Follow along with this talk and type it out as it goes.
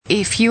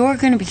if you're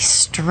going to be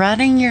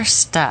strutting your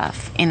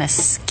stuff in a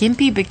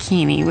skimpy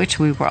bikini, which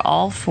we were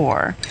all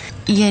for,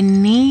 you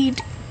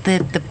need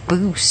the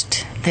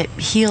boost that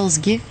heels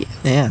give you.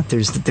 Yeah,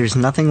 there's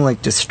nothing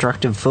like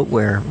destructive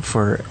footwear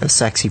for a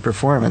sexy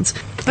performance.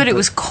 But it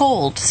was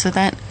cold, so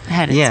that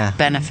had its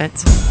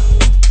benefits.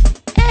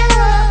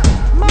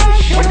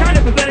 What kind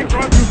of pathetic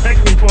drugs you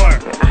take me for?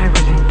 I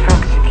was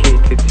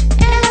intoxicated.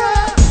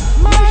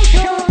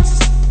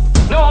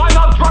 No, I'm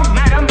not drunk,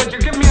 madam, but you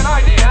give me an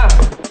idea.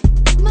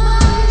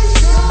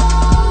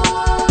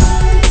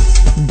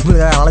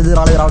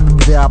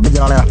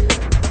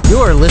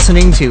 You're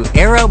listening to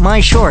Air Out My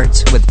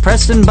Shorts with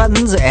Preston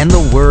Buttons and the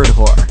Word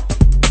Whore.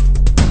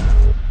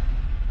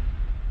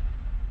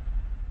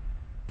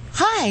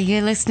 Hi,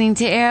 you're listening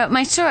to Air Out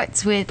My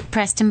Shorts with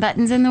Preston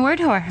Buttons and the Word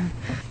Whore.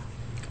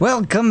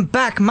 Welcome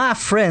back, my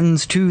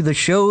friends, to the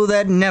show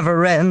that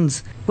never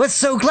ends. We're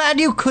so glad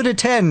you could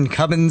attend.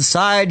 Come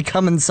inside,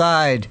 come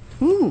inside.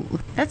 Ooh,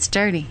 that's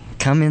dirty.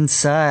 Come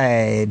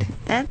inside.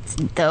 That's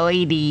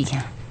dirty.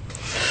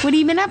 What have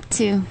you been up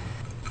to?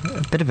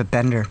 A bit of a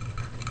bender.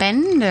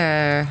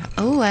 Bender.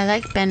 Oh, I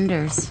like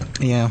benders.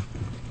 Yeah.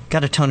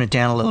 Gotta tone it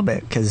down a little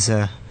bit, because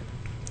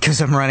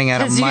I'm running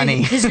out of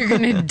money. Because you're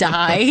going to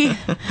die?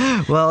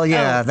 Well,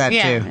 yeah, that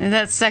too.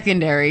 That's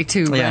secondary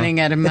to running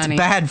out of money. It's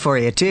bad for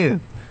you, too.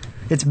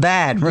 It's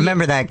bad.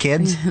 Remember that,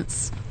 kids.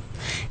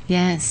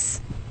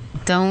 Yes.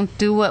 Don't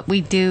do what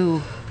we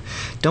do.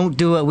 Don't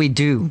do what we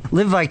do.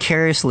 Live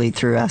vicariously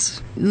through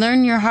us.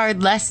 Learn your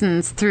hard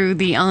lessons through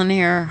the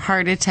on-air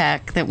heart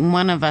attack that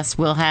one of us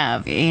will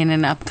have in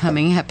an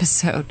upcoming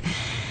episode.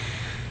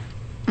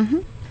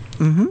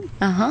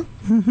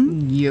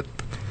 Yep.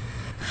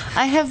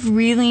 I have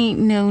really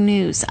no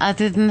news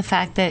other than the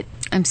fact that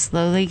I'm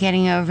slowly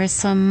getting over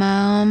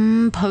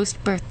some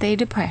post-birthday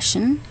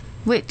depression,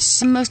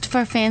 which most of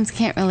our fans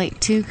can't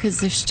relate to because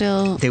they're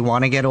still... They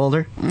want to get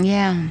older?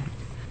 Yeah.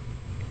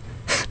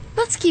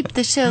 Let's keep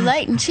the show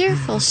light and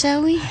cheerful,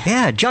 shall we?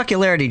 Yeah,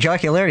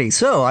 jocularity.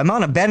 So, I'm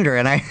on a bender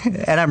and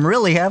I'm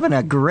really having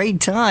a great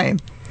time.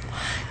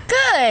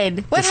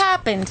 Good. What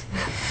happened?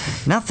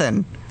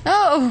 Nothing.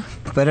 Oh.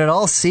 But it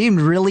all seemed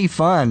really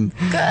fun.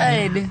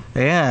 Good.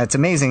 Yeah, it's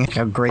amazing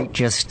how great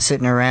just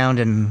sitting around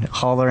and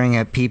hollering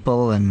at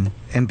people and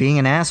being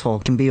an asshole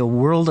can be a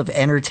world of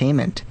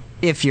entertainment.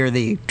 If you're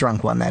the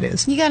drunk one, that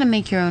is. You gotta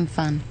make your own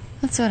fun.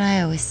 That's what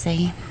I always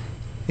say.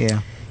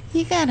 Yeah.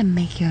 You gotta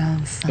make your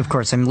own fun. Of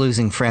course, I'm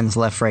losing friends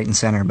left, right, and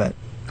center, but...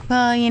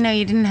 Well, you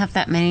didn't have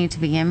that many to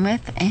begin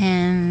with,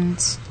 and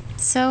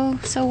so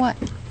what?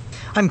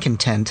 I'm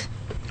content.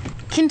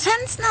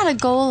 Content's not a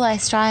goal I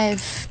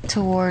strive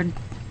toward.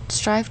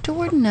 Strive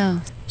toward?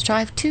 No.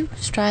 Strive to?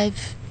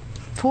 Strive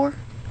for?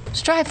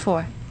 Strive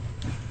for.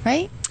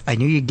 Right? I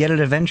knew you'd get it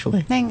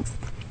eventually. Thanks.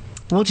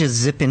 We'll just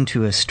zip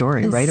into a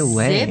story right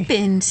away.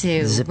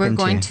 We're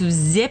going to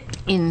zip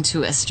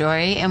into a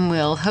story, and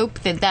we'll hope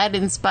that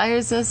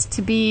inspires us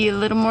to be a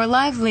little more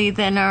lively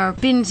than our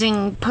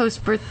binging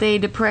post-birthday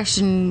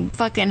depression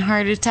fucking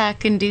heart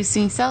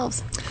attack-inducing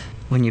selves.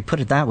 When you put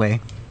it that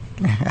way,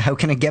 how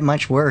can it get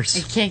much worse?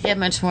 It can't get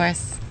much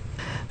worse.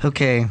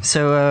 Okay,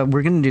 so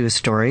we're going to do a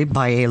story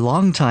by a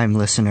longtime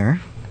listener,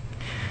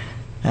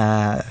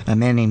 a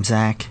man named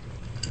Zach.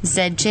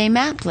 Z.J.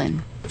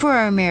 Maplin. For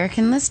our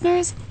American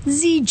listeners,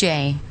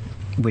 ZJ.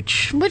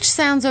 Which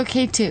sounds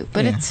okay too,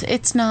 but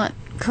it's not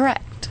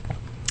correct.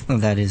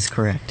 That is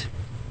correct.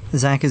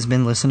 Zach has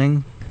been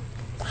listening.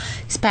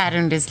 He's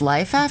patterned his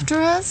life after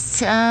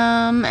us,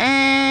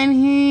 and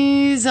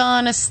he's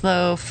on a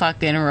slow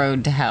fucking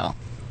road to hell.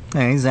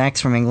 Hey,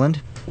 Zach's from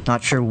England.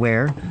 Not sure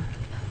where.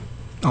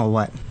 Oh,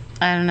 what?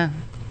 I don't know.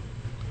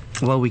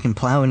 Well, we can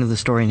plow into the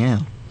story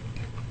now.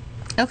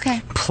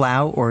 Okay.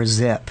 Plow or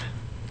zip?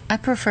 I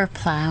prefer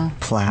plow.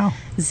 Plow.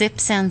 Zip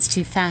sounds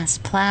too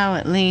fast. Plow,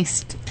 at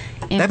least,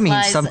 that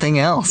means something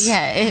else.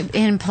 Yeah, it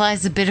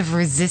implies a bit of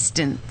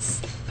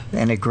resistance.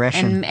 And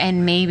aggression.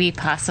 And maybe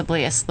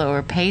possibly a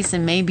slower pace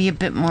and maybe a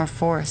bit more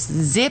force.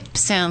 Zip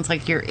sounds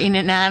like you're in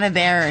and out of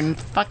there and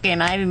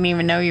fucking I didn't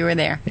even know you were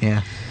there.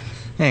 Yeah.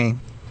 Hey,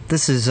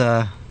 this is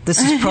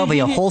probably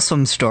a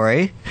wholesome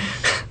story.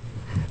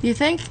 You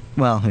think?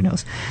 Well, who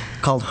knows.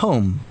 Called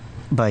Home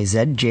by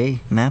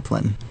Z.J.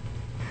 Maplin.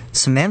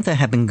 Samantha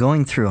had been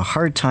going through a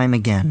hard time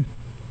again.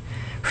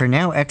 Her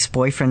now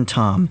ex-boyfriend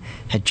Tom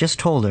had just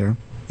told her,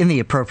 in the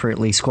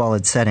appropriately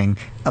squalid setting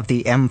of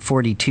the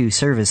M42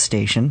 service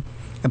station,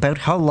 about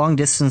how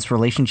long-distance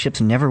relationships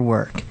never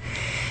work,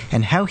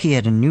 and how he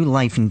had a new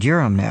life in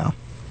Durham now.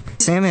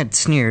 Sam had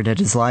sneered at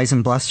his lies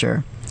and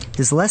bluster,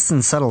 his less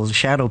than subtle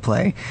shadow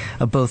play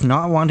of both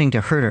not wanting to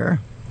hurt her,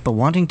 but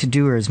wanting to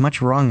do her as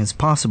much wrong as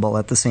possible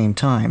at the same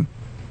time.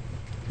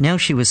 Now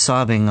she was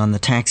sobbing on the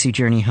taxi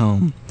journey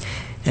home,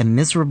 and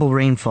miserable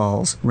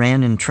rainfalls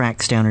ran in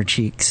tracks down her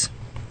cheeks.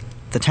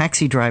 The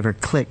taxi driver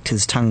clicked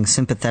his tongue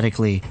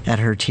sympathetically at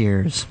her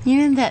tears.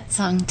 You know that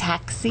song,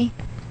 Taxi?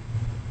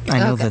 I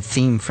know the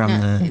theme from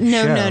the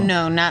show.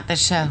 No, not the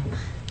show.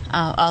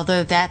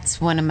 Although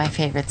that's one of my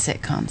favorite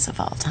sitcoms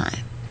of all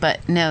time.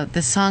 But no,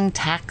 the song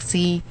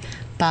Taxi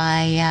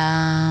by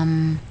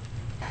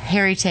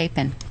Harry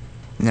Chapin.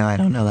 No, I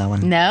don't know that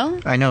one. No?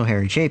 I know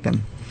Harry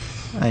Chapin.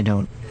 I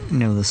don't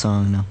know the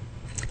song, no.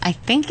 I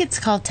think it's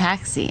called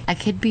Taxi. I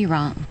could be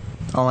wrong.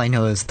 All I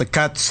know is the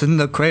cat's in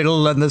the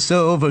cradle and the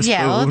silver spoon.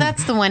 Yeah, well,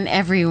 that's the one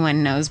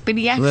everyone knows. But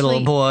he actually...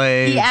 Little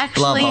boy, he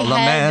actually blah, blah, the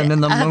had man in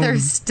the other moon.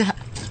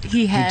 stuff.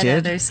 He had did?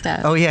 other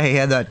stuff. Oh, yeah, he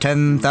had that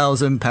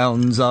 10,000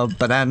 pounds of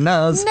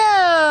bananas.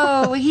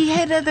 No, he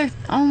had other...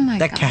 Oh, my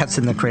God. That cat's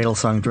in the cradle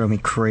song drove me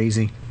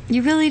crazy.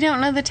 You really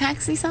don't know the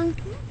Taxi song?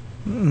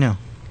 No.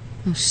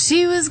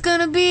 She was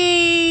gonna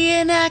be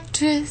an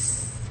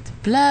actress.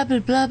 Blah, blah,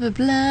 blah, blah,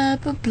 blah,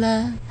 blah,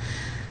 blah.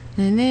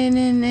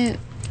 No.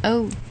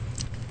 Oh,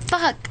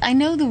 fuck. I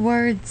know the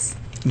words.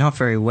 Not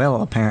very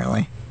well,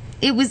 apparently.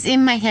 It was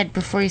in my head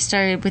before you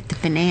started with the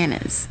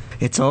bananas.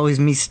 It's always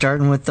me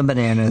starting with the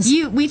bananas.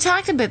 We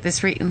talked about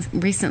this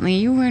recently.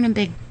 You weren't a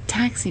big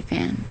Taxi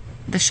fan.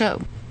 The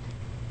show.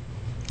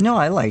 No,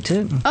 I liked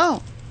it.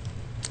 Oh.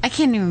 I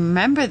can't even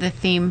remember the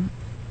theme.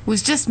 It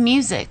was just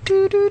music.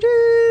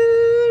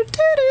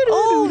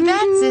 Oh,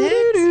 that's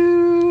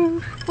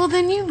it. Well,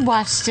 then you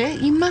watched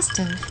it. You must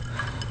have.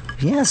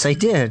 Yes, I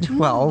did.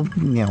 Well,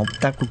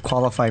 that would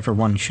qualify for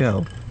one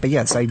show. But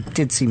yes, I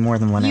did see more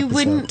than one You episode.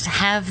 wouldn't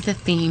have the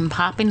theme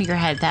pop into your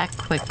head that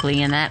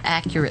quickly and that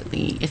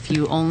accurately if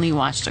you only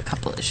watched a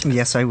couple of shows.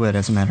 Yes, I would,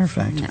 as a matter of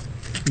fact. No.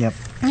 Yep.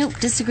 Nope,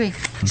 disagree.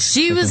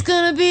 She was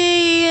gonna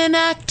be an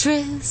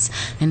actress,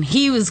 and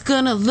he was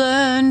gonna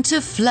learn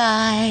to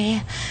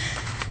fly.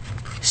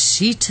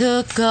 She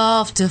took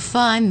off to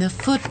find the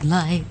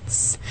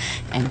footlights,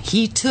 and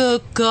he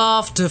took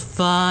off to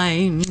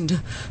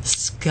find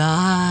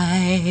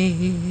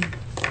sky.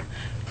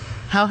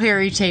 How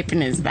Harry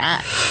Chapin is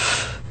that?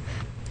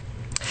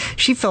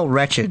 She felt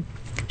wretched.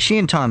 She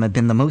and Tom had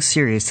been the most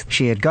serious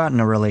she had gotten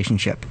a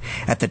relationship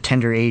at the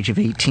tender age of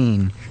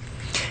 18.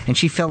 And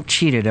she felt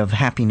cheated of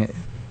happiness.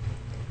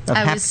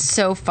 I was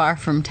so far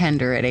from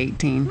tender at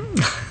 18.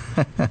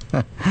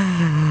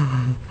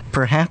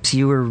 Perhaps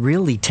you were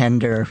really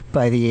tender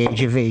by the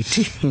age of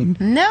 18.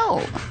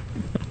 No.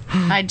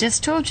 I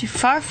just told you,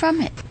 far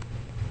from it.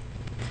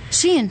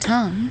 She and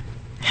Tom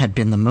had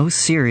been the most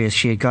serious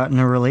she had gotten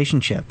a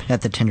relationship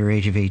at the tender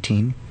age of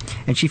 18,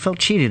 and she felt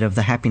cheated of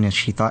the happiness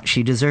she thought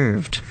she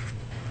deserved.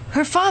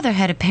 Her father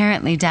had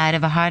apparently died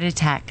of a heart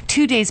attack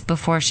 2 days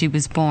before she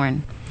was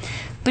born,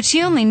 but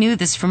she only knew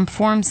this from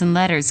forms and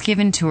letters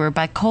given to her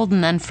by cold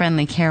and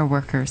unfriendly care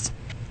workers.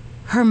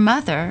 Her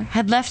mother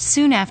had left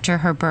soon after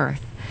her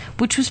birth,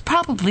 which was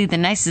probably the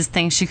nicest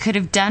thing she could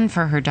have done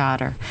for her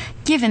daughter,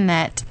 given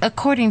that,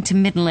 according to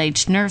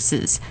middle-aged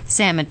nurses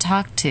Sam had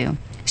talked to,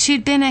 she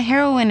had been a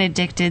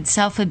heroin-addicted,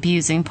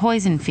 self-abusing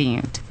poison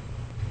fiend.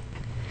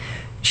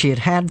 She had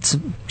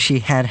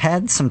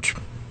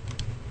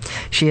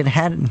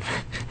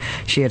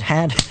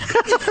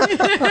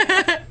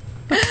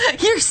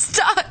You're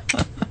stuck.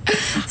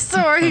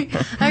 Sorry,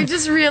 I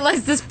just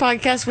realized this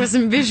podcast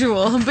wasn't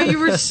visual, but you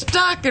were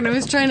stuck and I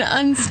was trying to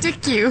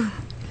unstick you.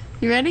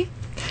 You ready?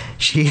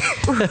 She had.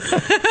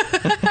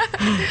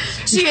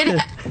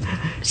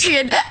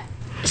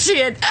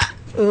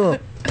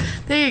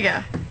 There you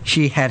go.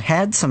 She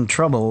had some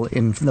trouble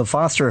in the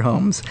foster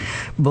homes,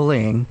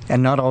 bullying,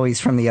 and not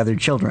always from the other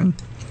children.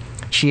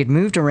 She had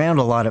moved around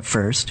a lot at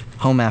first,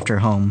 home after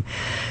home,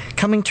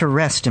 coming to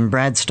rest in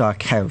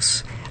Bradstock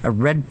House, a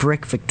red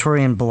brick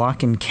Victorian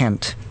block in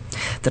Kent.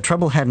 The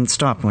trouble hadn't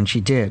stopped when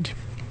she did,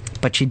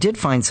 but she did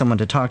find someone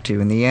to talk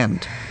to in the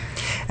end.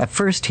 At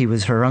first, he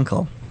was her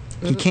uncle.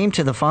 He came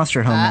to the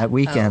foster home at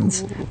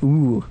weekends.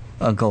 Ooh,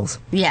 uncles.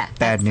 Yeah.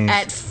 Bad news.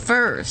 At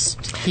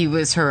first, he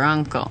was her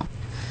uncle.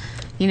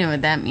 You know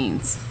what that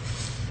means.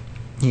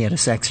 He had a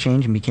sex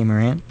change and became her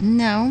aunt?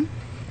 No.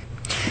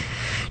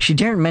 She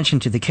daren't mention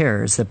to the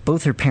carers that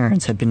both her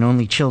parents had been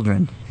only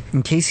children,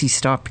 in case he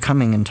stopped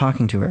coming and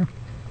talking to her,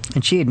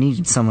 and she had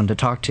needed someone to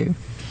talk to.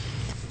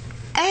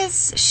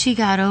 As she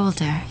got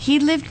older, he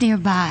lived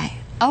nearby,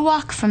 a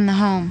walk from the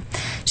home.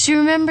 She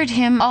remembered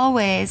him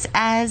always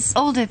as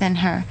older than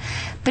her,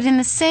 but in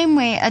the same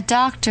way a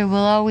doctor will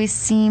always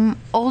seem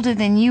older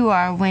than you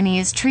are when he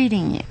is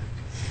treating you.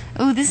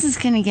 Oh, this is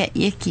going to get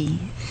yicky.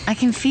 I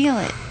can feel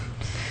it.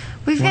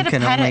 We've got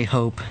only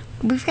hope.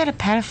 We've got a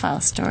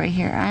pedophile story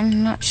here.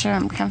 I'm not sure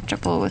I'm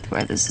comfortable with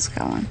where this is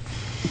going.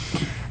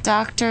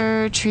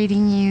 Doctor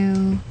treating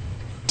you.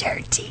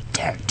 Dirty,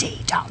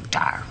 dirty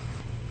doctor.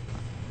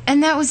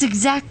 And that was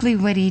exactly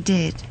what he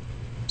did.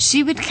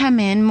 She would come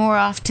in more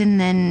often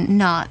than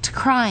not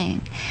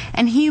crying,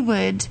 and he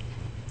would,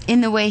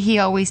 in the way he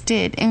always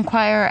did,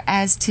 inquire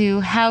as to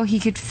how he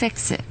could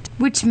fix it,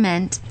 which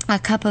meant a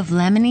cup of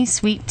lemony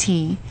sweet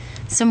tea,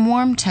 some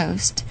warm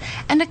toast,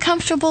 and a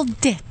comfortable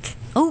dick.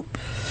 Oh,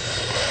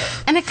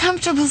 and a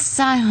comfortable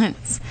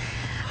silence,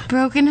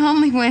 broken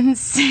only when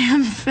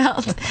Sam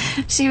felt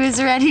she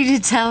was ready to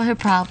tell her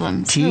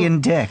problems. Tea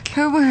and dick.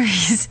 Her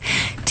worries.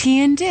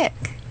 Tea and dick.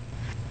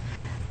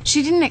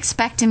 She didn't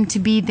expect him to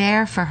be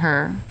there for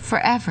her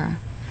forever.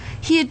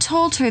 He had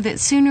told her that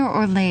sooner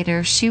or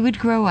later she would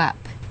grow up.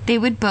 They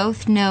would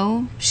both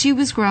know she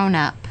was grown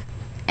up,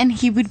 and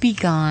he would be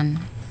gone.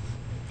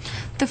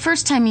 The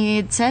first time he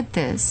had said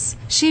this,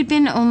 she had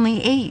been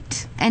only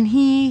 8, and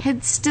he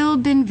had still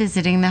been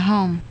visiting the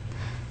home.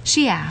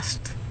 She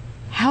asked,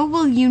 "How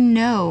will you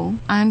know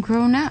I'm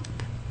grown up?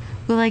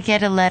 Will I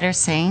get a letter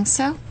saying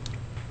so?"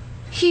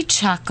 He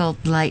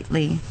chuckled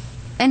lightly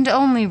and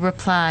only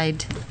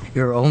replied,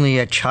 "You're only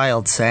a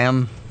child,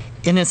 Sam.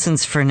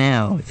 Innocence for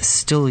now is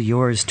still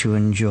yours to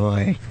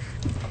enjoy.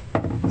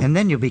 And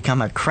then you'll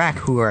become a crack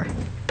whore."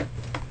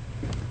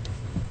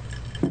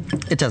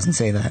 It doesn't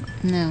say that.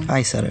 No.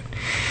 I said it.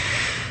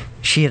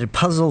 She had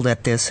puzzled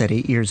at this at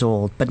 8 years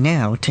old, but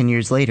now, 10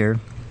 years later,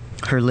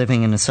 her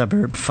living in a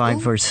suburb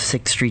 5 or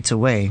 6 streets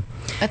away,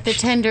 At the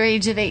tender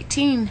age of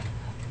 18.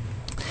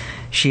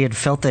 she had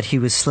felt that he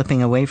was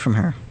slipping away from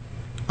her.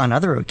 On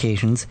other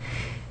occasions,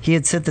 he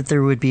had said that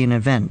there would be an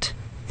event,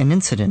 an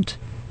incident.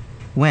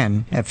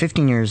 When, at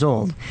 15 years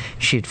old,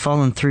 she had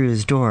fallen through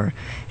his door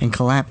and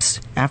collapsed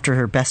after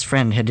her best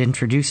friend had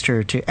introduced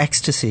her to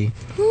ecstasy.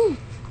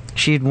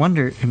 She had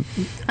wondered...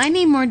 I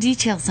need more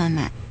details on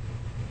that.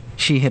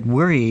 She had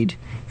worried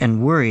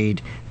and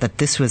worried that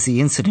this was the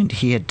incident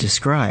he had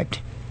described.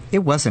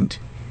 It wasn't.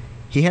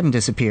 He hadn't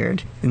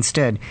disappeared.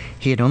 Instead,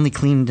 he had only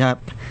cleaned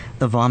up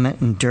the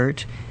vomit and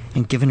dirt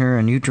and given her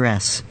a new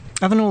dress,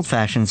 of an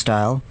old-fashioned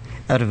style,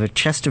 out of a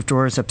chest of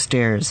drawers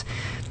upstairs,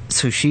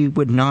 so she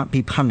would not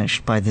be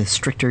punished by the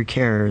stricter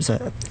carers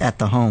at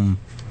the home.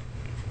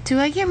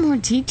 Do I get more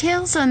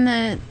details on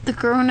the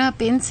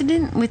grown-up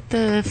incident with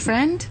the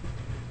friend?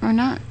 Or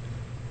not?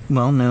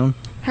 Well, no.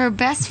 Her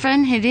best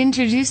friend had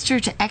introduced her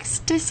to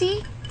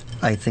ecstasy?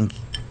 I think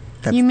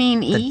that's... You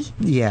mean E?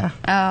 Yeah.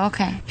 Oh,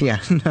 okay. Yeah,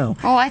 no.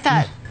 Oh, I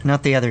thought...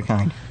 Not the other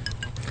kind.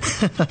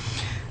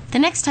 The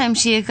next time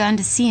she had gone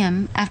to see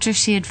him, after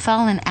she had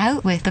fallen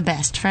out with the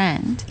best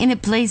friend, in a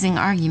blazing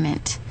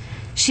argument,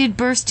 she had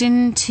burst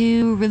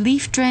into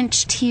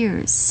relief-drenched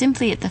tears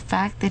simply at the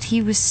fact that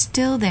he was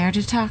still there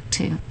to talk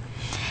to.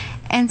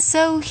 And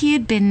so he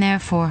had been there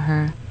for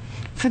her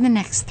for the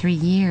next 3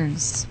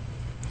 years.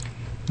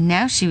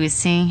 Now she was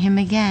seeing him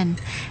again,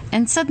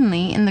 and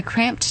suddenly, in the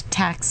cramped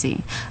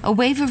taxi, a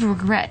wave of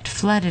regret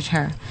flooded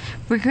her.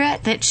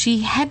 Regret that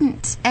she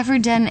hadn't ever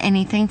done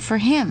anything for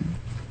him.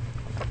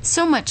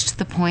 So much to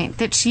the point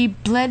that she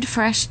bled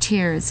fresh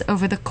tears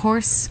over the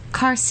coarse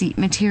car seat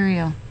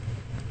material.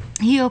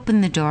 He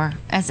opened the door,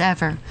 as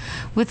ever,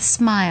 with a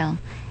smile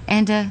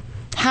and a,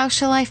 "How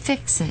shall I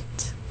fix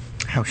it?"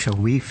 How shall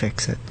we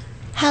fix it?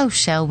 How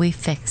shall we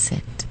fix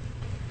it?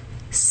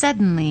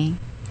 Suddenly,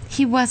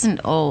 he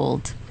wasn't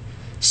old.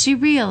 She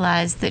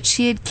realized that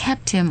she had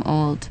kept him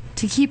old,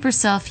 to keep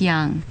herself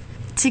young,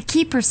 to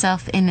keep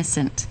herself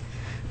innocent.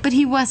 But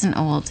he wasn't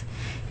old.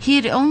 He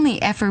had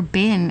only ever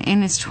been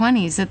in his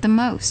 20s at the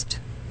most.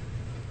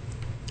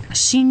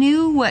 She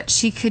knew what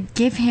she could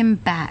give him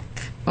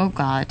back. Oh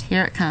God,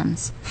 here it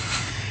comes.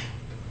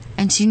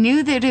 And she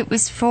knew that it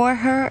was for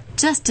her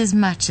just as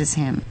much as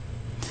him.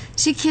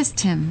 She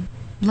kissed him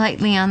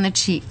lightly on the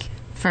cheek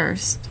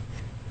first,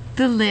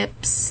 the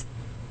lips,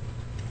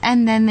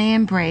 and then they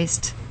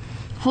embraced,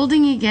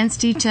 holding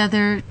against each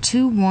other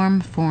 2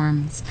 warm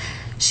forms.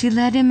 She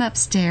led him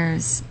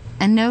upstairs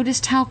and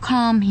noticed how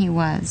calm he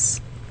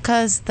was.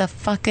 'Cause the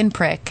fucking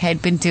prick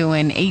had been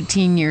doing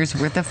 18 years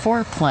worth of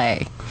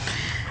foreplay.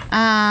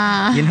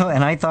 You know,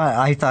 and I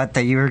thought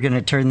that you were going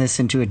to turn this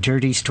into a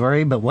dirty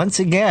story, but once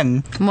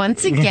again,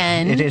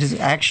 it is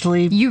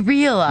actually... You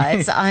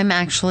realize I'm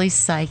actually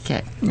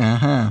psychic.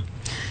 Uh-huh.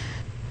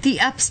 The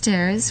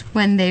upstairs,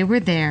 when they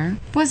were there,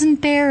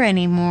 wasn't there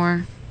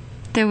anymore.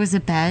 There was a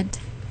bed,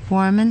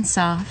 warm and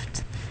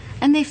soft,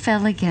 and they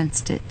fell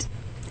against it,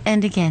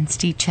 and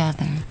against each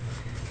other.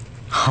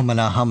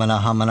 Humana,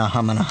 humana, humana,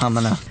 humana,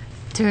 humana.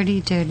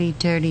 Dirty, dirty,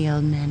 dirty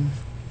old men.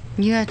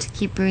 You have to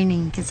keep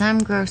reading, because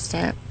I'm grossed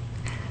out.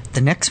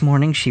 The next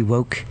morning she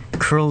woke,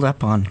 curled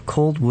up on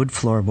cold wood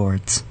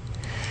floorboards.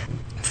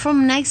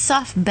 From nice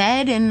soft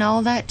bed and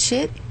all that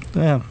shit?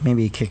 Well,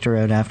 maybe he kicked her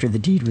out after the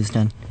deed was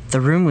done. The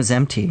room was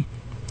empty,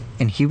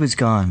 and he was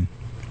gone.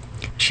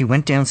 She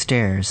went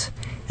downstairs,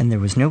 and there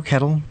was no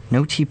kettle,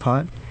 no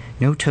teapot,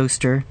 no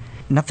toaster,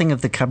 nothing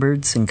of the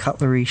cupboards and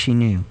cutlery she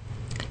knew.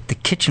 The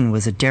kitchen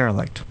was a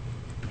derelict.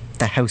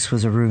 The house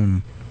was a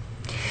ruin.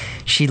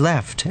 She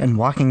left, and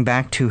walking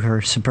back to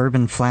her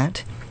suburban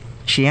flat,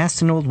 she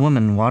asked an old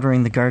woman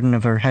watering the garden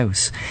of her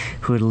house,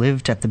 who had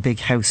lived at the big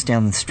house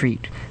down the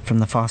street from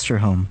the foster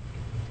home.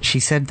 She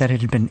said that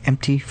it had been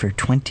empty for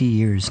 20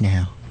 years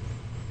now.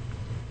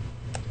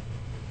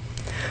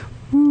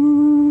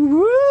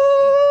 You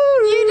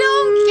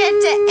don't get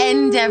to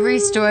end every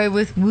story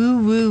with woo,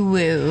 woo,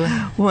 woo.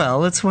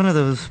 Well, it's one of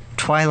those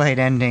Twilight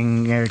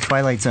ending, or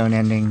Twilight Zone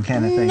ending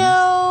kind of things.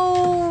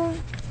 No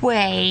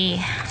way.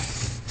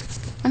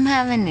 I'm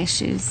having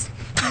issues.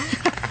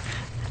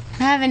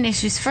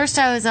 First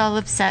I was all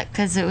upset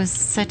because it was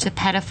such a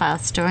pedophile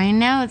story, and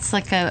now it's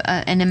like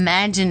an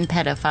imagined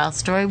pedophile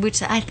story,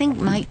 which I think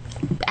might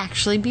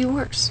actually be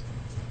worse.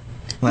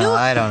 Well,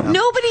 I don't know.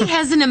 Nobody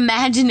has an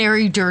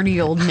imaginary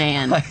dirty old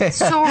man.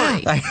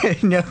 Sorry.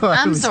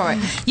 I'm sorry.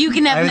 You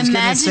can have an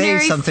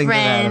imaginary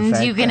friend.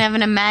 You can have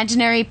an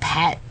imaginary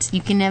pet.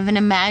 You can have an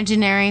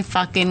imaginary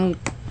fucking...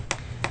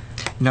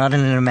 Not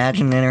an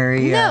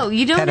imaginary No,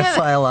 you don't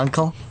pedophile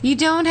uncle? You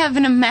don't have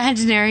an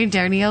imaginary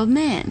dirty old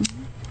man.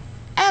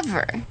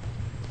 Ever.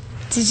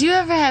 Did you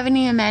ever have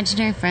any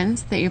imaginary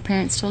friends that your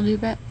parents told you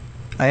about?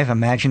 I have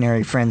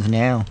imaginary friends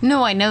now.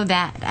 No, I know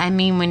that. I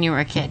mean when you were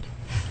a kid.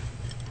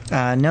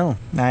 No,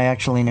 I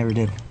actually never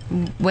did.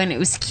 When it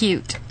was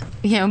cute.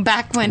 You know,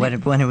 back when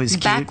it was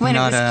cute. Back when it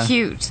was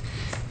cute.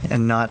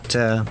 And not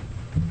a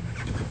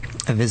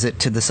visit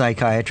to the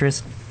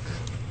psychiatrist.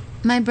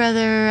 My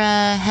brother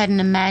had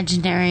an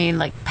imaginary,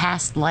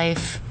 past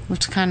life,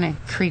 which kind of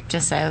creeped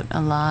us out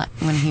a lot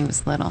when he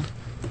was little.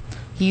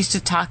 He used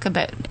to talk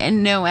about,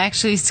 and no,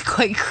 actually, it's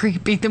quite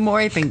creepy. The more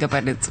I think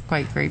about it, it's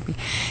quite creepy.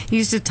 He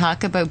used to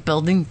talk about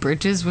building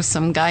bridges with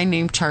some guy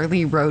named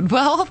Charlie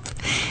Rodwell,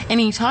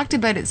 and he talked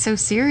about it so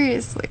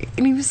seriously,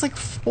 and he was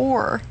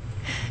 4.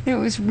 And it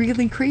was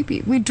really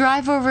creepy. We'd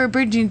drive over a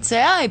bridge and he'd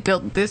say, I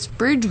built this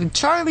bridge with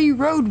Charlie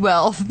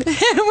Rodwell.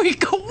 And we'd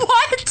go,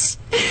 what?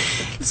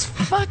 It's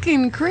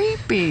fucking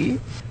creepy.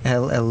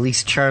 At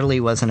least Charlie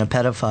wasn't a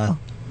pedophile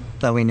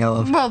that we know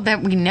of. Well,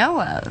 that we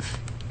know of.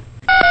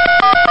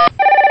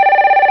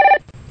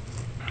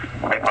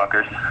 Hey,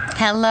 fuckers.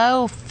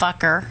 Hello,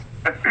 fucker.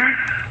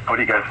 What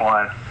do you guys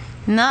want?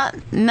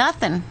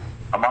 Nothing.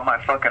 I'm on my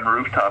fucking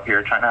rooftop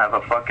here trying to have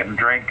a fucking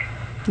drink.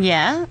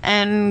 Yeah,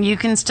 and you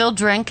can still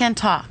drink and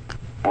talk.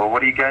 Well,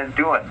 what are you guys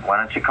doing? Why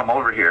don't you come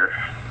over here?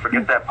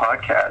 Forget that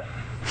podcast.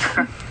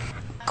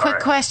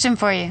 Quick question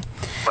for you.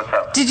 What's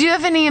up? Did you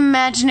have any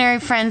imaginary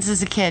friends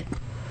as a kid?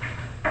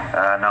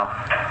 No.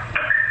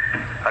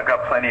 I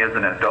got plenty as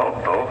an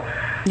adult, though.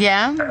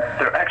 Yeah?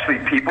 They're actually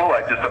people.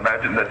 I just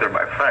imagine that they're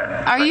my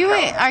friends. Are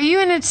you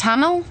in a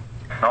tunnel?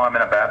 No, I'm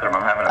in a bathroom.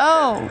 I'm having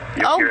a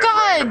piss. Oh,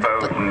 God.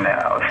 Right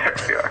now. There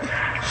we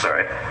are.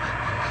 Sorry.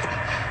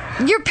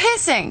 You're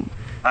pissing.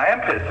 I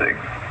am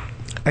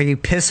pissing. Are you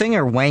pissing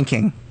or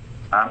wanking?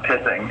 I'm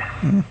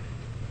pissing.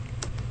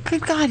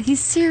 Good God,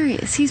 he's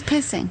serious. He's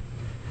pissing.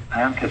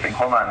 I am pissing.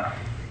 Hold on.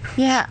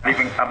 Yeah.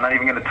 I'm not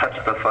even going to touch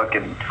the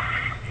fucking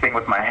thing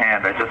with my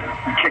hand. I just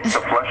kicked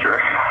the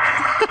flusher.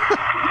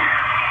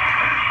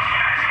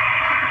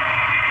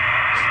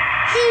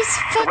 He's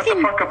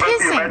fucking what the fuck about pissing.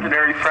 The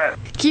imaginary friend?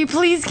 Can you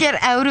please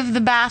get out of the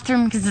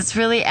bathroom because it's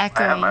really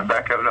echoey? I'm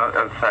back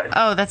outside.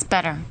 Oh, that's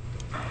better.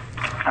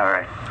 All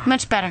right.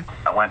 Much better.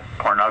 I went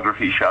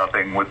pornography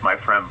shopping with my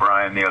friend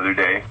Brian the other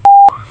day.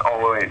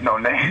 Oh wait, no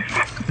names.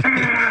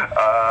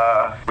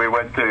 We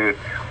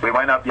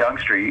went up Yonge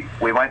Street.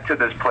 We went to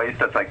this place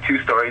that's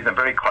 2 stories and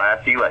very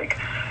classy.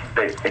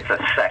 It's a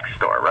sex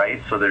store,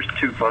 right? So there's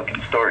 2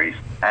 fucking stories,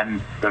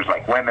 and there's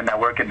women that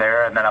work in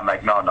there. And then I'm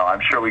like, no,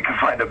 I'm sure we can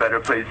find a better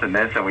place than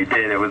this, and we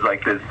did. It was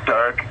this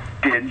dark,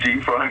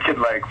 dingy, fucking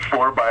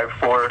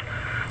 4x4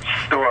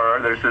 store.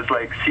 There's this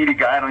seedy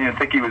guy. I don't even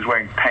think he was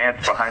wearing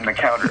pants behind the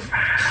counter.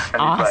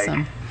 And awesome.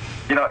 He's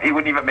he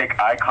wouldn't even make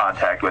eye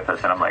contact with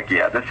us. And I'm like,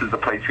 yeah, this is the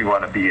place we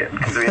want to be in.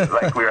 Because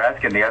we were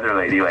asking the other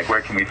lady,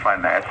 where can we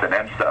find the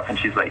S&M stuff? And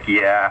she's like,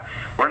 yeah,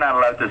 we're not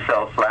allowed to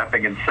sell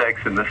slapping and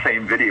sex in the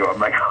same video. I'm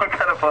like, what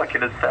kind of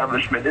fucking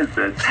establishment is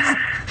this?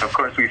 Of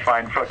course, we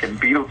find fucking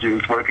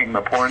Beetlejuice working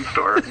the porn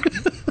store.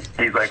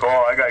 He's like,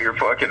 oh, I got your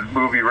fucking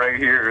movie right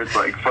here. It's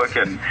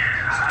fucking...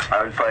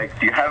 I was like,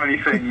 do you have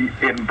anything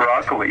in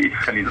broccoli?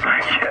 And he's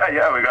like,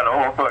 yeah, we got a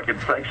whole fucking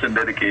section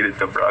dedicated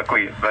to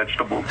broccoli and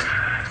vegetables.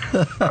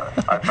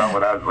 I found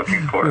what I was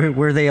looking for.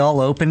 Were they all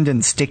opened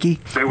and sticky?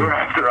 They were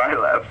after I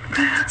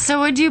left. So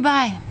what'd you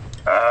buy?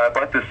 I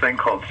bought this thing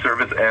called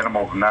Service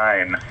Animals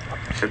 9.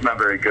 It's not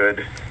very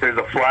good. There's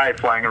a fly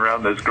flying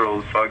around this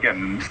girl's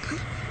fucking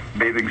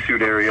bathing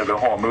suit area the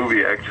whole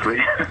movie, actually.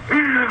 That's we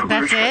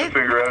were trying to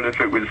figure out if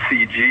it was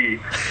CG.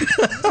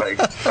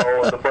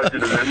 The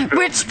budget of this film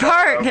Which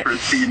part? For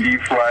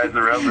CG flies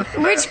around the set.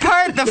 Which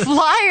part, the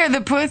fly or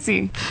the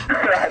pussy?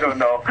 I don't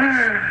know.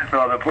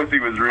 No, the pussy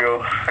was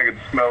real. I could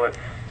smell it.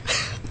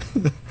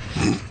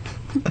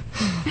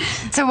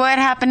 So what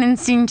happened in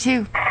scene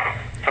 2?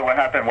 So what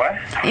happened what?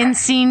 In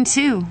scene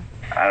 2.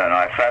 I don't know.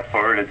 I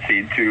fast-forwarded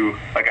scene 2.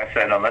 Like I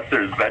said, unless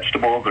there's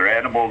vegetables or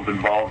animals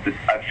involved,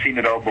 I've seen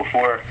it all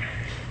before.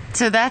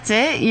 So that's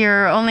it?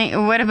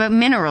 What about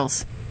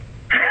minerals?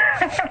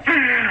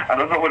 I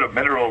don't know what a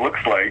mineral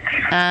looks like.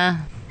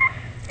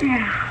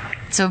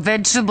 So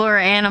vegetable or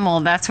animal,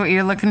 that's what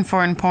you're looking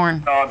for in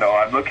porn? No,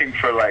 I'm looking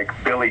for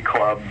billy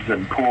clubs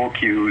and pool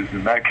cues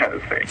and that kind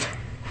of thing.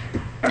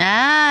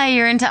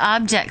 You're into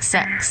object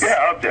sex.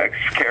 Yeah, objects,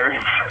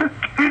 carrots,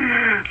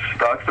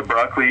 stalks of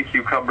broccoli,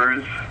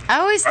 cucumbers. I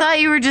always thought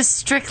you were just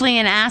strictly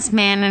an ass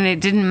man and it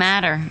didn't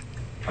matter.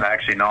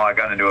 Actually, no, I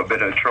got into a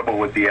bit of trouble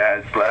with the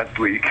ass last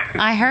week.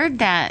 I heard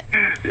that.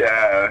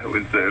 Yeah, it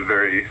was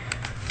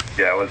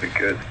it wasn't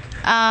good.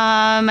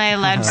 Am I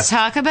allowed to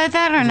talk about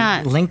that or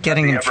not? Link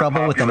getting in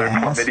trouble with an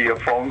ass? Video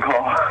phone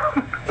call.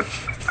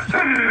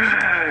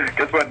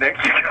 Guess what, Nick?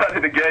 You got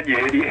it again, you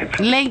idiot.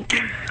 Link.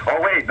 Oh,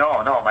 wait,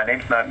 no, my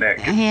name's not Nick.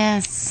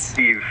 Yes.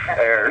 Steve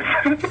Ayers.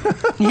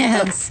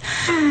 Yes.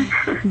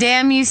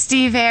 Damn you,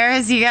 Steve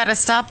Ayers. You gotta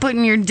stop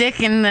putting your dick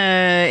in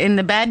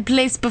the bad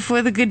place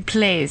before the good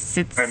place.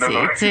 It's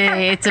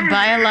a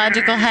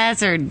biological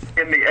hazard.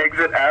 In the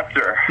exit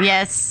after.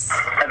 Yes.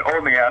 And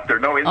only after,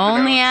 no incident.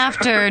 Only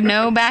after.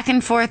 No back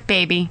and forth,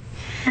 baby.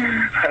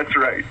 That's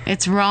right.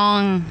 It's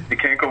wrong. You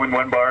can't go in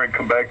one bar and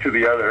come back to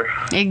the other.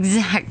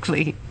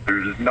 Exactly.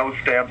 There's no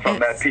stamps on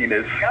that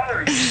penis.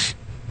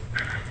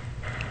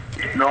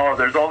 No,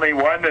 there's only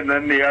one and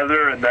then the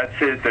other, and that's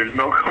it. There's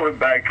no going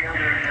back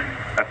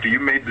after you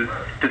made the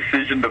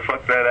decision to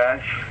fuck that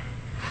ass.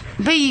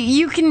 But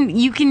you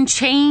can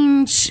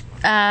change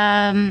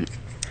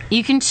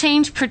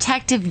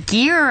protective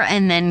gear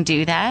and then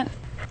do that.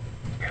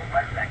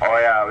 Oh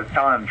yeah, I was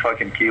telling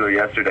fucking Keeler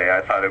yesterday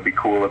I thought it'd be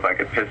cool if I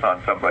could piss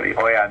on somebody.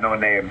 Oh yeah, no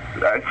names.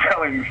 I was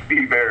telling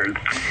Steve Ayers,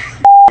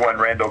 one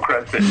Randall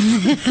Crescent.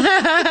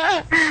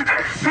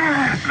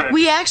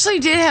 We actually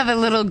did have a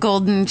little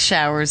golden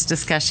showers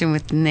discussion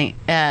with Link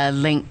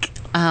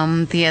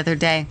the other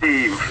day.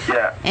 Steve,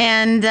 yeah.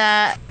 And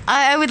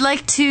I would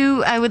like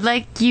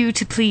you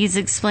to please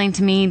explain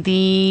to me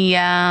the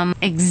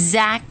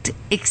exact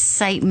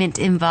excitement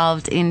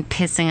involved in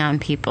pissing on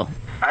people.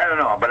 I don't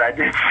know, but I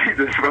did see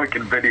this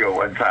fucking video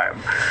one time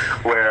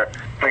where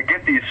they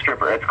get these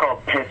strippers. It's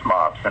called Piss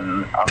Mops,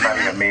 and I'm not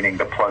even meaning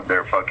to plug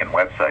their fucking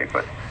website,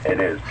 but it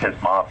is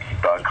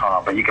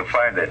pissmops.com. But you can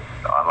find it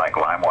on like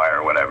LimeWire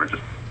or whatever.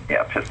 Just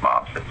Piss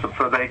Mops.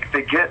 So they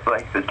get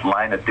like this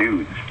line of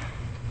dudes,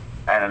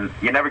 and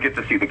you never get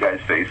to see the guys'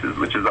 faces,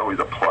 which is always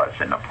a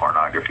plus in a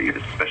pornography,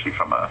 especially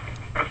from a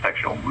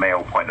sexual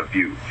male point of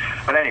view.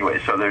 But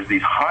anyway, so there's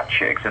these hot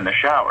chicks in the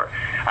shower,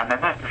 and then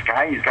there's this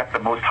guy. He's got the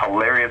most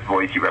hilarious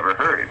voice you've ever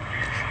heard,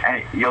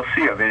 and you'll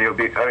see him, and he'll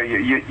be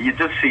you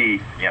just see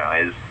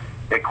his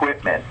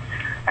equipment,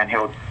 and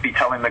he'll be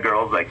telling the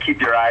girls like, keep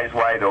your eyes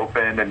wide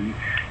open and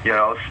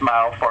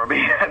smile for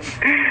me. And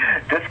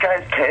this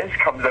guy's piss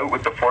comes out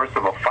with the force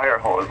of a fire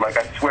hose. Like,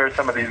 I swear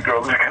some of these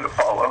girls are going to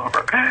fall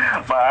over.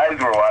 My eyes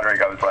were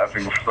watering. I was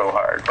laughing so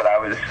hard, but I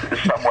was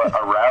somewhat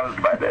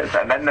aroused by this.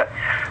 And then,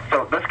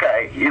 so this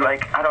guy, he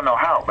I don't know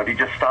how, but he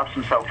just stops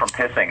himself from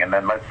pissing and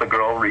then lets the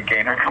girl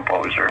regain her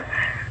composure.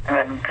 And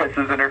then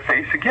pisses in her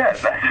face again.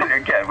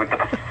 Again, with the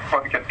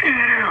fucking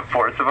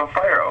force of a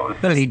fire hose.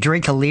 Did he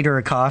drink a liter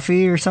of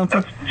coffee or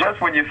something?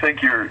 Just when you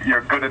think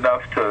you're good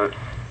enough to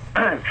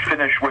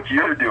finish what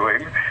you're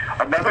doing,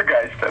 another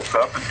guy steps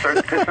up and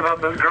starts pissing on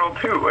this girl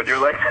too, and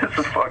you're like, this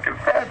is fucking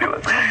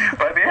fabulous.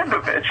 By the end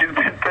of it, she's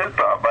been pissed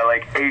on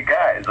by 8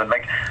 guys, and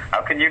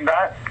how can you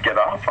not get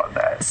off on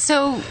that?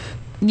 So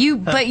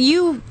but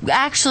you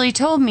actually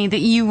told me that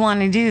you want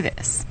to do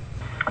this.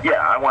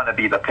 Yeah, I want to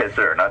be the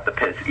pisser, not the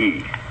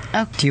pissee.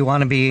 Okay. Do you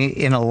want to be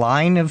in a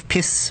line of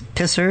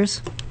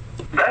pissers?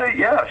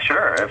 Yeah,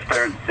 sure. If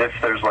there's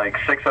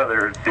 6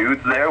 other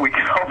dudes there, we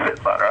can all piss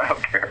on her. I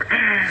don't care.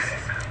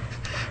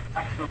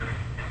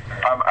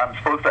 I'm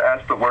supposed to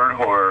ask the word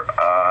whore,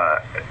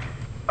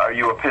 are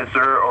you a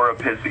pisser or a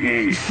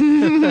pissee?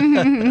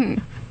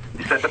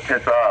 You said to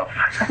piss off.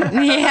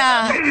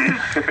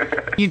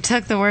 Yeah. You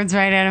took the words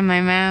right out of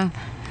my mouth.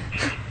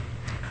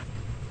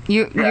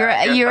 You're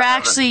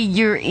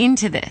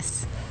into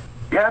this.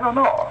 Yeah, I don't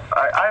know.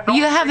 I don't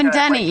you haven't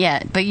done it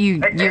yet, but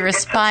you're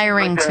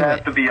aspiring to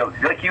it.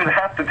 You'd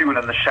have to do it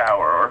in the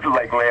shower or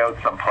lay out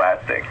some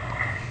plastic.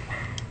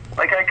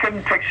 I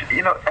couldn't picture,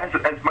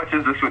 as much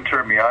as this would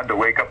turn me on to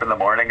wake up in the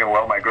morning and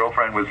while my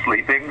girlfriend was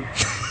sleeping,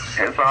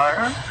 piss on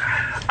her,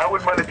 I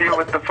wouldn't want to deal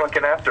with the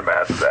fucking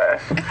aftermath of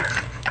that.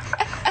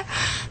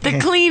 The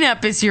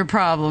cleanup is your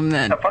problem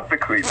then. Yeah, fuck the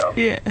cleanup.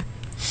 Yeah.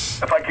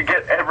 If I could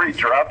get every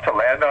drop to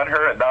land on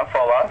her and not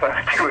fall off, I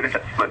would do it in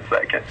a split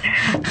second.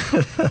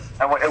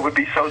 And it would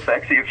be so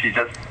sexy if she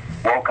just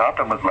woke up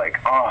and was like,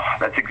 oh,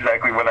 that's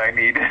exactly what I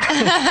needed.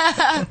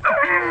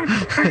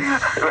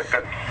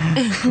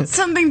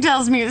 Something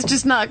tells me it's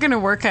just not going to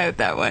work out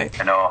that way.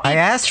 I know. I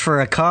asked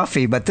for a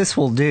coffee, but this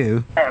will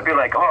do. I'd be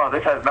like, oh,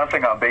 this has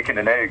nothing on bacon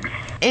and eggs.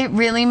 It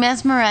really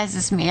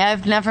mesmerizes me.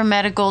 I've never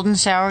met a golden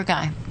shower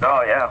guy.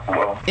 Oh, yeah,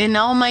 well. In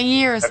all my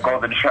years. A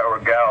golden shower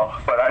gal.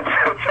 But I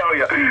will tell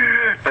you,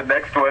 the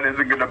next one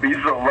isn't going to be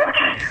so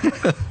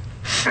lucky.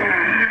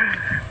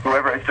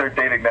 Whoever I start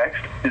dating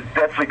next is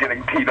definitely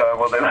getting peed on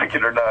whether they like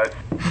it or not.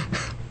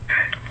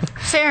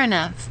 Fair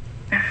enough.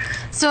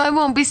 So I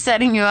won't be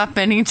setting you up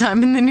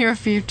anytime in the near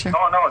future.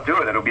 Oh, no, do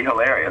it. It'll be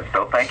hilarious.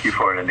 They'll thank you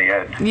for it in the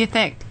end. You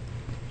think?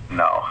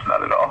 No,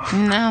 not at all.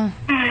 No.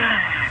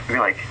 Be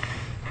like,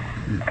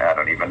 I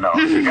don't even know.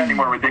 You got any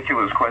more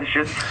ridiculous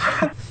questions?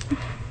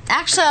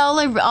 Actually,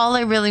 all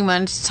I really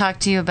wanted to talk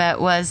to you about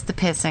was the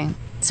pissing.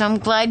 So I'm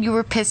glad you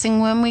were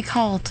pissing when we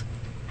called.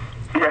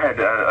 Yeah,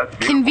 that's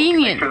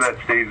convenient. Make sure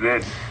that stays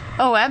in.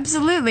 Oh,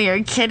 absolutely. Are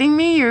you kidding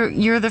me?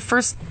 You're the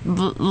first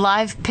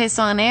live piss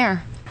on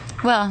air.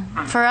 Well,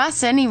 for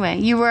us anyway.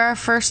 You were our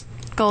first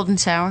golden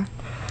shower.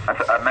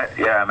 I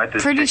met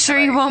this Pretty sure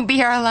you won't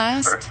be our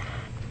last.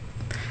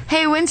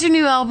 Hey, when's your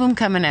new album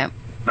coming out?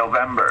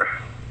 November.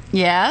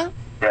 Yeah?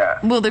 Yeah.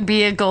 Will there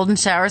be a Golden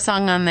Shower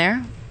song on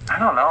there? I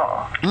don't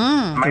know.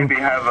 Maybe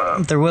have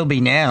a There will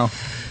be now.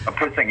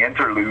 pissing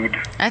interlude.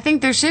 I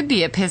think there should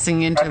be a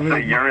pissing That's a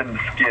interlude. urine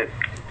skit.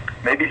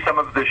 Maybe some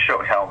of the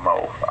show. Hell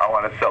no. I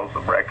want to sell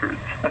some records.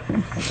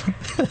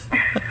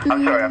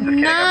 I'm sorry, I'm just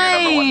kidding.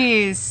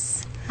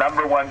 Nice. I'm your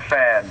number one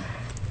fan.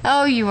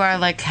 Oh, you are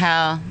like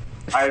hell.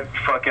 I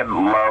fucking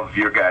love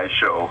your guys'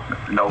 show.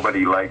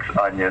 Nobody likes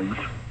onions.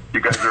 You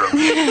guys are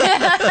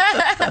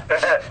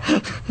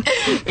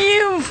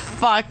You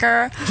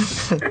fucker.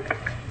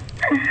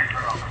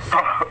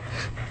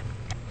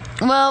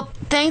 Well,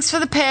 thanks for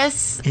the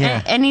piss.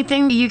 Yeah.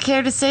 Anything you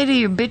care to say to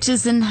your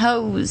bitches and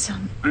hoes?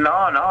 No,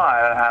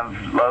 I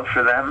have love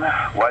for them.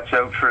 Watch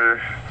out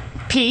for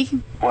P.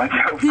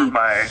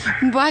 my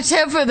Watch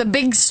out for the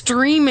big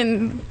stream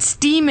and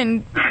steam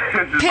and this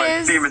is my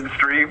piss. steam and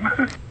stream.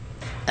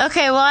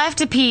 Okay, well, I have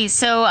to pee,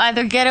 so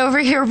either get over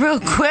here real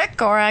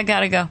quick or I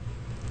gotta go.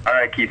 All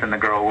right, Keith and the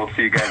girl. We'll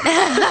see you guys.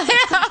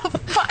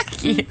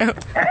 Fuck you.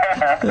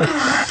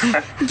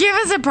 Give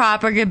us a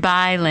proper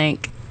goodbye,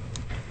 Link.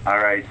 All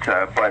right,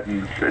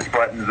 Buttons. It's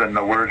Buttons and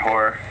the word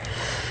whore.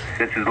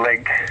 This is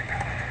Link.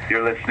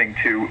 You're listening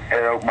to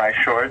Air Out My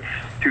Shorts,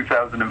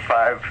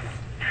 2005,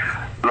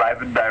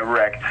 live and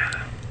direct.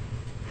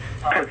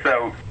 Piss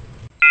out.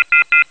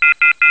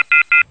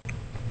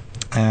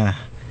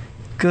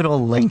 Good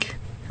old Link.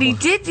 He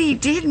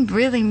did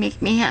really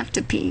make me have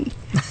to pee.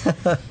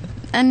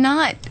 And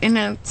not in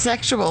a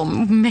sexual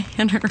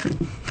manner.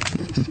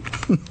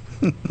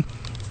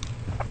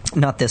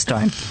 Not this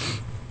time.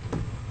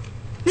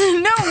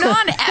 No,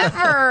 not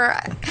ever.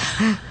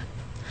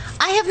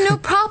 I have no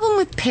problem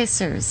with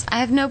pissers.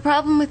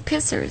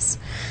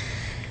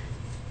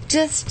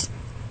 Just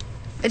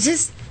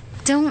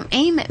don't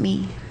aim at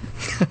me.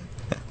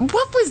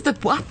 What with the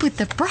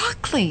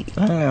broccoli?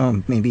 I don't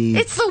know, maybe...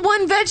 It's the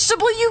one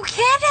vegetable you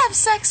can't have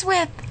sex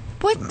with.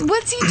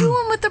 What's he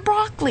doing with the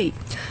broccoli?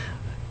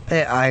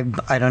 I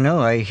don't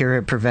know. I hear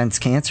it prevents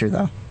cancer,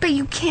 though. But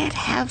you can't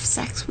have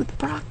sex with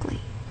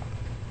broccoli.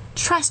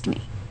 Trust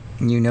me.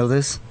 You know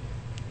this?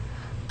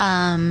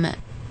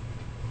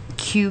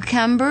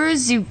 Cucumber,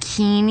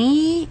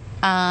 zucchini,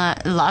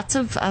 lots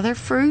of other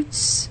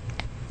fruits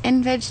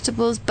and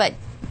vegetables, but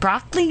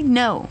broccoli,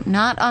 no,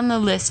 not on the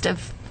list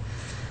of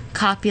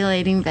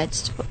copulating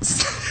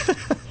vegetables.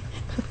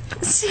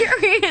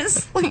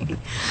 Seriously.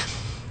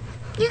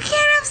 You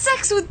can't have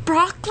sex with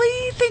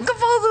broccoli? Think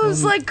of all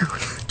those,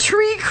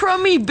 tree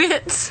crummy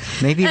bits.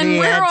 Maybe and they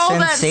where add all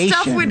sensation.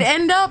 that stuff would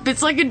end up.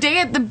 It's like a day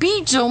at the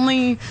beach,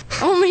 only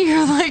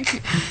you're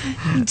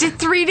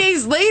 3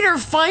 days later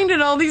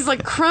finding all these,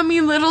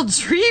 crummy little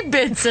tree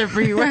bits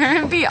everywhere.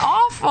 It'd be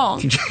awful.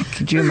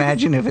 Could you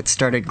imagine if it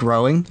started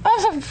growing?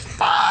 Oh,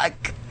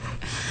 fuck.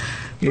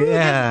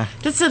 Yeah.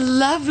 That's a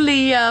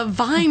lovely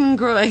vine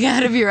growing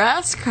out of your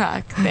ass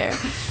crack there.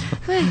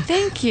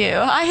 Thank you.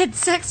 I had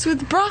sex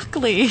with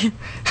broccoli.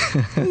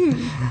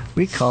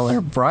 We call her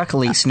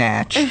Broccoli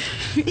Snatch.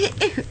 You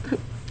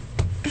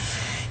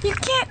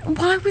can't.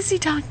 Why was he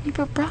talking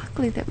about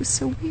broccoli? That was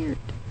so weird.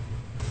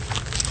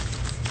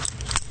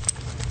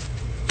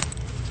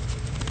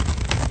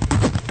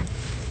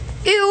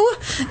 Ew.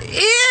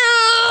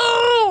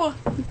 Ew.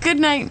 Good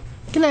night.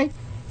 Good night.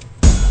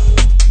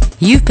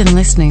 You've been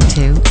listening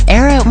to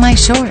Air Out My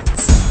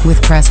Shorts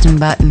with Preston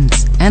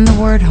Buttons and the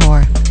word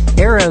whore.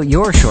 Air out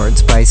your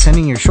shorts by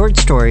sending your short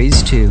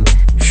stories to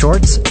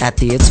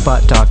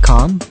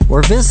shorts@theitspot.com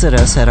or visit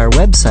us at our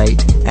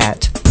website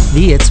at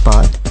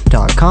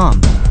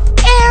theitspot.com.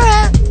 Air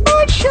out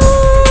my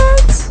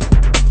shorts.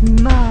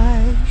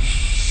 My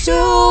shorts.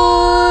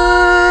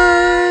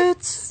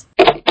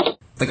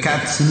 The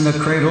cat's in the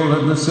cradle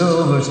and the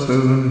silver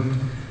spoon.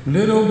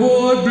 Little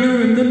boy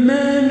blue and the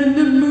man in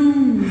the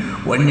moon.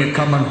 When you're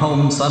coming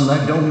home, son,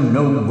 I don't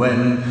know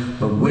when,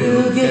 but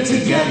we'll get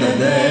together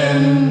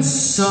then,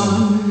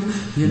 son.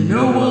 You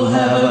know we'll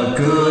have a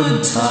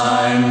good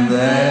time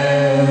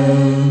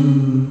then.